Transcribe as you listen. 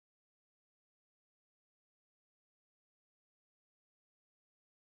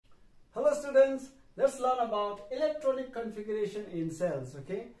Hello students, let's learn about electronic configuration in cells.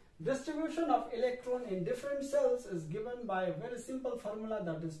 Okay, distribution of electron in different cells is given by a very simple formula,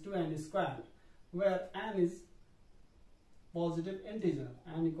 that is 2n squared, where n is positive integer,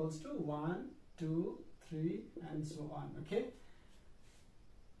 n equals to 1, 2, 3 and so on. Okay,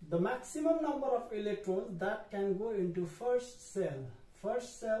 the maximum number of electrons that can go into first cell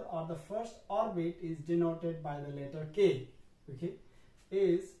or the first orbit is denoted by the letter K. Okay,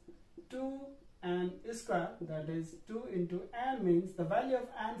 is 2n square, that is 2 into n means the value of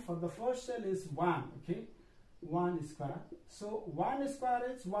n for the first cell is 1. Okay, 1 square. So 1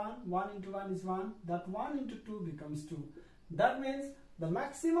 square is 1, 1 into 1 is 1, that 1 into 2 becomes 2. That means the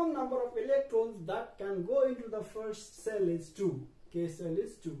maximum number of electrons that can go into the first cell is 2. K cell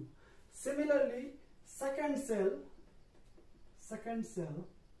is 2. Similarly, second cell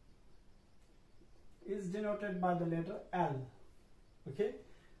is denoted by the letter L. Okay,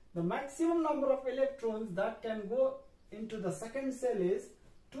 the maximum number of electrons that can go into the second cell is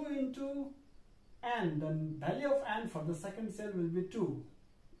 2 into n. The value of n for the second cell will be 2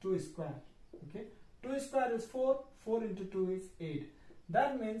 square. Okay, 2 square is 4, 4 into 2 is 8.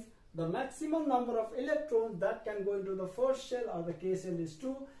 That means the maximum number of electrons that can go into the first cell or the K cell is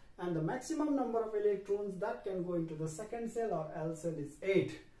 2, and the maximum number of electrons that can go into the second cell or L cell is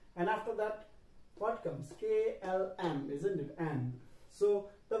 8. And after that, what comes? KLM, isn't it? N. So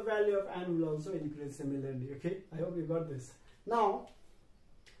the value of n will also increase similarly. Okay, I hope you got this. Now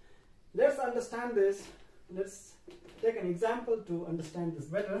let's understand this. Let's take an example to understand this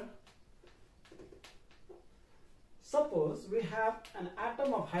better. Suppose we have an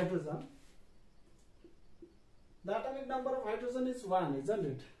atom of hydrogen. The atomic number of hydrogen is 1, isn't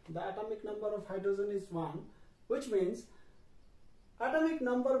it? The atomic number of hydrogen is 1, which means atomic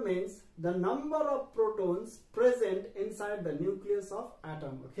number means the number of protons present inside the nucleus of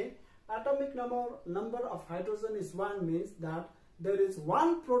atom. Okay, atomic number of hydrogen is 1 means that there is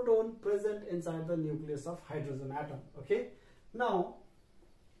 1 proton present inside the nucleus of hydrogen atom. Okay, now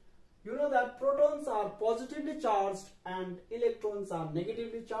you know that protons are positively charged and electrons are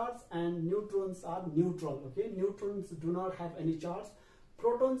negatively charged and neutrons are neutral. Okay, neutrons do not have any charge.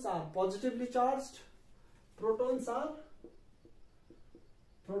 Protons are positively charged. Protons are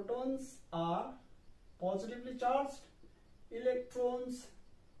positively charged. Electrons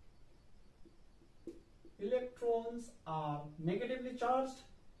are negatively charged,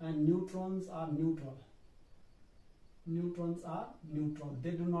 and neutrons are neutral. Neutrons are neutral.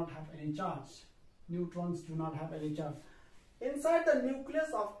 They do not have any charge. Neutrons do not have any charge. Inside the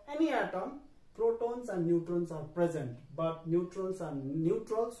nucleus of any atom, protons and neutrons are present, but neutrons are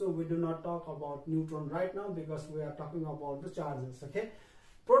neutral, so we do not talk about neutron right now because we are talking about the charges. Okay,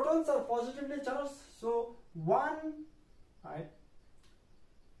 protons are positively charged, so 1, right?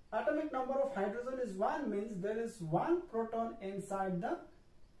 Atomic number of hydrogen is 1 means there is 1 proton inside the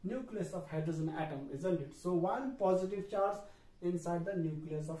nucleus of hydrogen atom, isn't it? So 1 positive charge inside the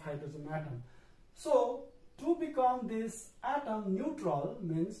nucleus of hydrogen atom. So to become this atom neutral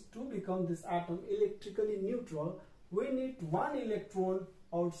means to become this atom electrically neutral, we need 1 electron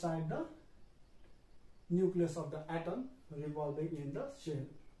outside the nucleus of the atom revolving in the shell.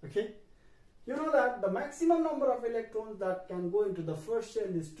 Okay, you know that the maximum number of electrons that can go into the first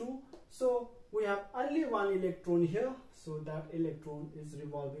shell is 2, so we have only 1 electron here, so that electron is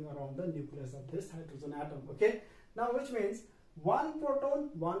revolving around the nucleus of this hydrogen atom. Okay, now which means 1 proton,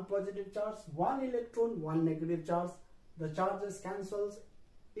 1 positive charge, 1 electron, 1 negative charge. The charges cancels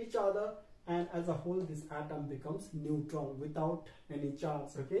each other, and as a whole this atom becomes neutral without any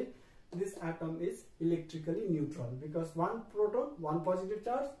charge. Okay, this atom is electrically neutral because 1 proton, 1 positive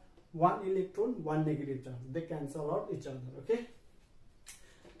charge, 1 electron, 1 negative charge. They cancel out each other. Okay,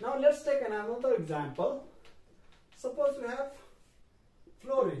 now let's take another example. Suppose we have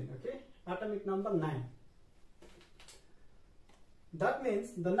fluorine. Okay, atomic number 9. That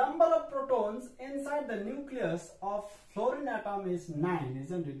means the number of protons inside the nucleus of fluorine atom is 9,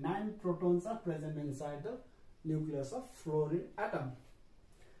 isn't it? 9 protons are present inside the nucleus of fluorine atom.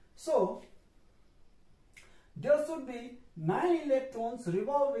 So there should be 9 electrons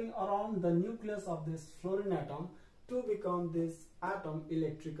revolving around the nucleus of this fluorine atom to become this atom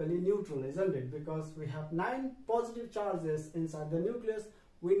electrically neutral, isn't it? Because we have 9 positive charges inside the nucleus,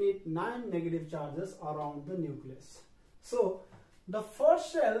 we need 9 negative charges around the nucleus. So the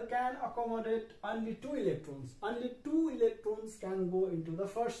first shell can accommodate only 2 electrons. Only 2 electrons can go into the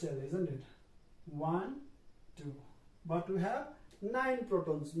first cell, isn't it? 1, 2. But we have 9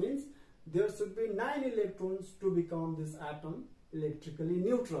 protons, means there should be 9 electrons to become this atom electrically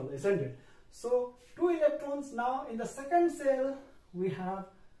neutral, isn't it? So 2 electrons. Now in the second cell we have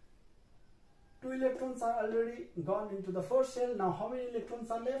 2 electrons are already gone into the first shell. Now how many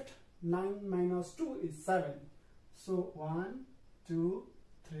electrons are left? 9 minus 2 is 7. So 1, 2,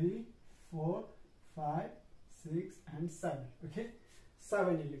 3, 4, 5, 6 and 7. Okay,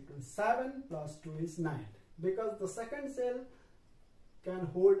 7 electrons. 7 plus 2 is 9. Because the second cell can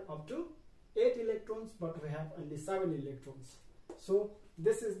hold up to 8 electrons, but we have only 7 electrons. So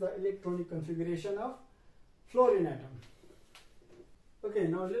this is the electronic configuration of fluorine atom. Okay,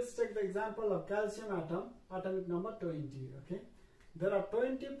 now let's take the example of calcium atom, atomic number 20. Okay, there are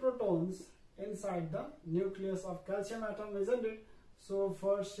 20 protons inside the nucleus of calcium atom, isn't it? So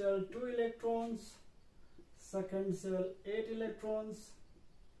first shell 2 electrons, second cell 8 electrons,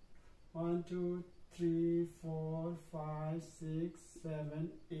 1, 2, 3, 4, 5, 6, 7,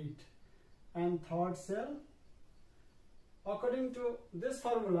 8, and third cell, according to this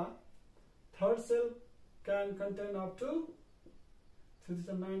formula, third cell can contain up to 3 to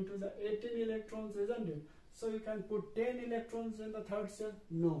the 9 to the 18 electrons, isn't it? So you can put 10 electrons in the third cell.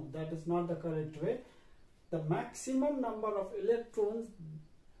 No, that is not the correct way. The maximum number of electrons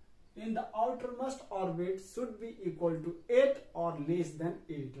in the outermost orbit should be equal to 8 or less than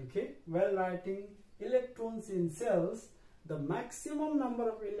 8. Okay, while writing electrons in cells, the maximum number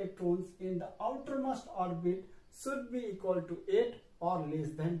of electrons in the outermost orbit should be equal to 8 or less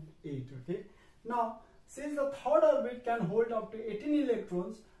than 8. Okay, now since the third orbit can hold up to 18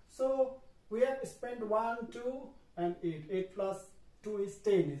 electrons, so we have spent 1, 2 and 8. 8 plus 2 is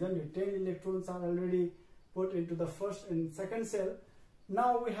 10, isn't it? 10 electrons are already put into the first and second cell.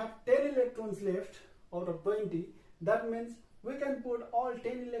 Now we have 10 electrons left out of 20. That means we can put all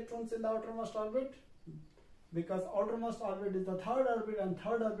 10 electrons in the outermost orbit, because outermost orbit is the third orbit and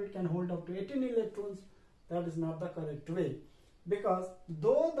third orbit can hold up to 18 electrons. That is not the correct way, because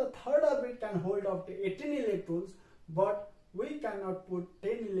though the third orbit can hold up to 18 electrons, but we cannot put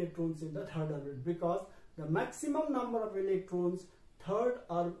 10 electrons in the third orbit, because the maximum number of electrons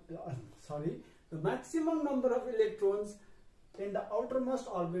the maximum number of electrons in the outermost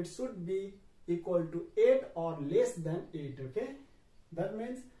orbit should be equal to 8 or less than 8. Okay, that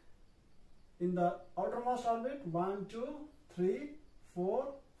means in the outermost orbit 1, 2, 3,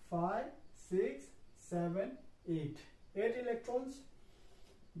 4, 5, 6, 7, 8. 8 electrons.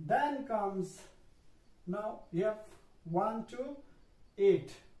 Then comes, now you have 1, 2,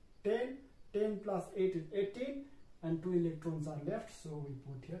 8, 10, 10 plus 8 is 18, and 2 electrons are left, so we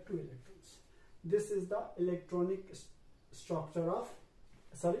put here 2 electrons. This is the atomic structure of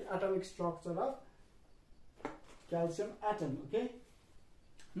calcium atom. Okay,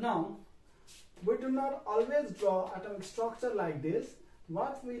 now we do not always draw atomic structure like this.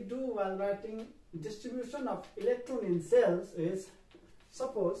 What we do while writing distribution of electron in cells is,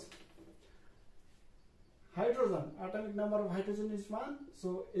 suppose hydrogen, atomic number of hydrogen is 1,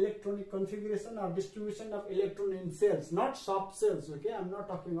 so electronic configuration or distribution of electron in cells, not soft cells. Okay, I'm not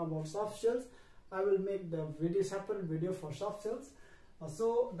talking about soft cells. I will make the separate video for soft cells.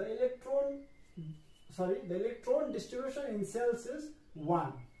 So the electron distribution in cells is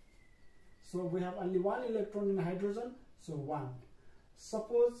 1. So we have only 1 electron in hydrogen, so 1.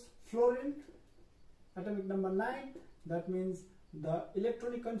 Suppose fluorine, atomic number 9, that means the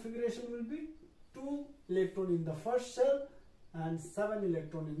electronic configuration will be 2 electron in the first cell and 7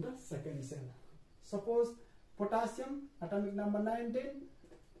 electron in the second cell. Suppose potassium, atomic number 19,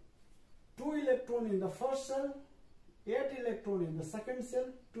 2 electron in the first cell, 8 electron in the second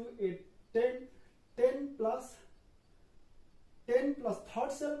cell, 2, 8, 10, 10 plus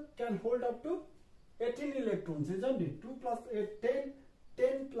third cell can hold up to 18 electrons, isn't it? 2 plus 8, 10,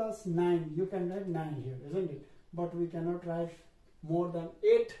 10 plus 9, you can write 9 here, isn't it? But we cannot write more than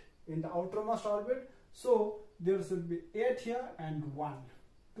 8 in the outermost orbit, so there should be 8 here and 1.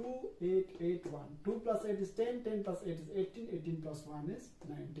 2, 8, 8, 1. 2 plus 8 is 10, 10 plus 8 is 18, 18 plus 1 is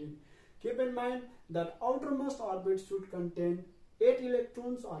 19. Keep in mind that outermost orbit should contain 8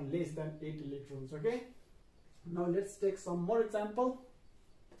 electrons or less than 8 electrons. Okay, now let's take some more example.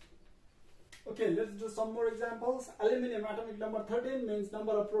 Okay, let's do some more examples. Aluminium, atomic number 13, means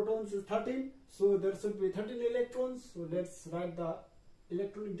number of protons is 13, so there should be 13 electrons. So let's write the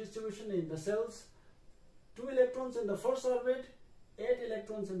electronic distribution in the cells. 2 electrons in the first orbit, 8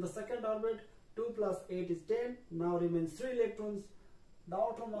 electrons in the second orbit, 2 plus 8 is 10, now remains 3 electrons. The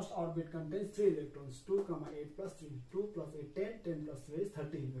outermost orbit contains 3 electrons, 2, 8 plus 3, 2 plus 8, 10, 10 plus 3 is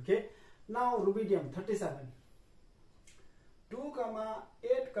 13. Okay, now rubidium 37, 2,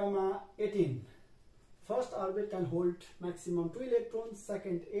 8, 18. First orbit can hold maximum 2 electrons,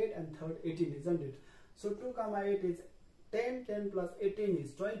 second 8 and third 18, isn't it? So 2, 8 is 10, 10 plus 18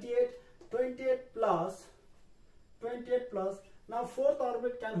 is 28, 28 plus, now fourth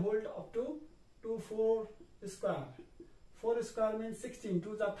orbit can hold up to 2 4 square. 4 square means 16.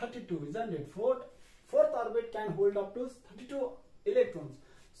 2s are 32, isn't it? Fourth orbit can hold up to 32 electrons.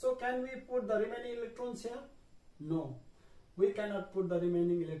 So can we put the remaining electrons here? No. We cannot put the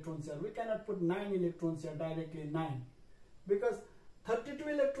remaining electrons here. We cannot put 9 electrons here directly, 9. Because 32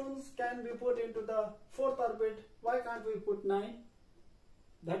 electrons can be put into the fourth orbit. Why can't we put 9?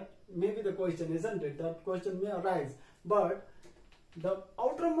 That may be the question, isn't it? That question may arise. But the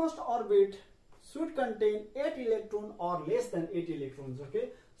outermost orbit should contain 8 electrons or less than 8 electrons. Okay.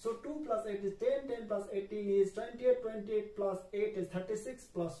 So 2 plus 8 is 10, 10 plus 18 is 28, 28 plus 8 is 36,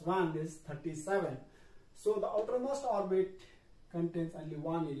 plus 1 is 37. So the outermost orbit contains only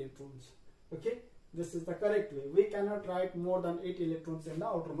 1 electrons. Okay. This is the correct way. We cannot write more than 8 electrons in the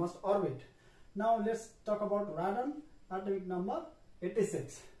outermost orbit. Now let's talk about radon, atomic number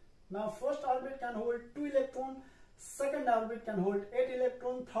 86. Now first orbit can hold 2 electrons, second orbit can hold 8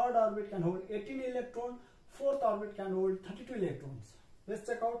 electrons, third orbit can hold 18 electrons, fourth orbit can hold 32 electrons. Let's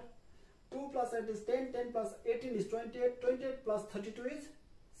check out. 2 plus 8 is 10, 10 plus 18 is 28, 28 plus 32 is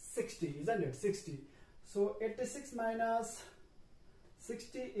 60, isn't it? 60. So 86 minus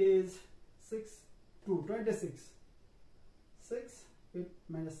 60 is 26. 6, 8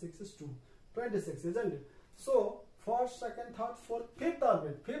 minus 6 is 2. 26, isn't it? So first, second, third, fourth, fifth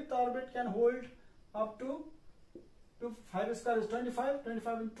orbit. Fifth orbit can hold up to 5 square is 25.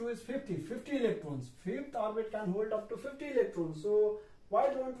 25 into 2 is 50. 50 electrons. Fifth orbit can hold up to 50 electrons. So why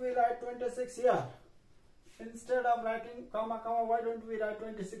don't we write 26 here? Instead of writing comma, comma, why don't we write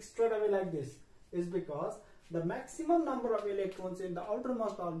 26 straight away like this? Is because the maximum number of electrons in the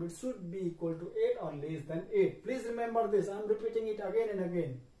outermost orbit should be equal to 8 or less than 8. Please remember this. I am repeating it again and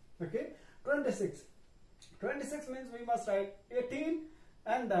again. Okay. 26. 26 means we must write 18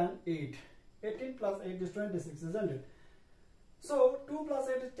 and then 8. 18 plus 8 is 26, isn't it? So 2 plus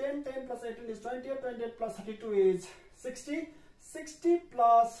 8 is 10, 10 plus 18 is 28, 28 plus 32 is 60, 60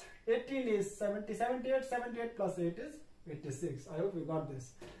 plus 18 is 70, 78, 78 plus 8 is 86. I hope we got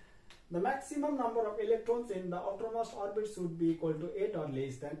this. The maximum number of electrons in the outermost orbit should be equal to 8 or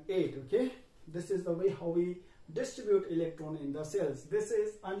less than 8. Okay, this is the way how we distribute electron in the cells. This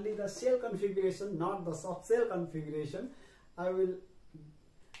is only the cell configuration, not the soft cell configuration. I will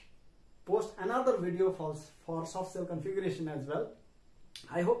post another video for soft cell configuration as well.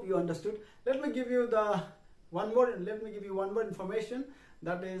 I hope you understood. Let me give you one more information.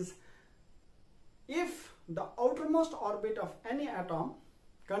 That is, if the outermost orbit of any atom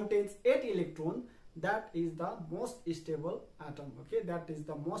contains 8 electrons, that is the most stable atom. Okay, that is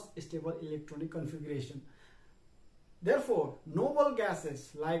the most stable electronic configuration. Therefore, noble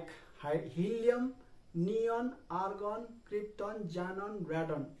gases like helium, neon, argon, krypton, xenon,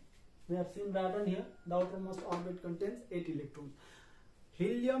 radon. We have seen radon here. The outermost orbit contains 8 electrons.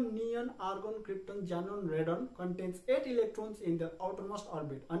 Helium, neon, argon, krypton, xenon, radon contains 8 electrons in the outermost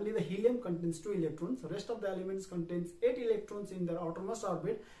orbit. Only the helium contains 2 electrons. The rest of the elements contains 8 electrons in their outermost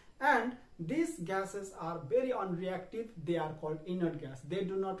orbit. And these gases are very unreactive. They are called inert gas. They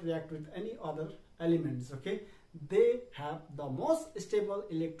do not react with any other elements. Okay, they have the most stable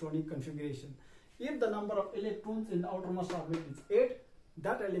electronic configuration. If the number of electrons in the outermost orbit is 8,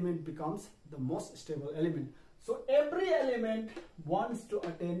 that element becomes the most stable element. So every element wants to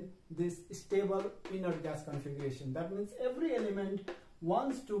attain this stable inert gas configuration. That means every element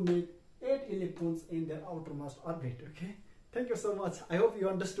wants to make 8 electrons in their outermost orbit. Okay, thank you so much. I hope you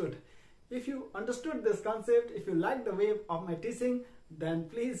understood. If you understood this concept, if you like the way of my teaching, then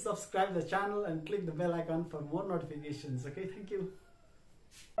please subscribe the channel and click the bell icon for more notifications. Okay, thank you.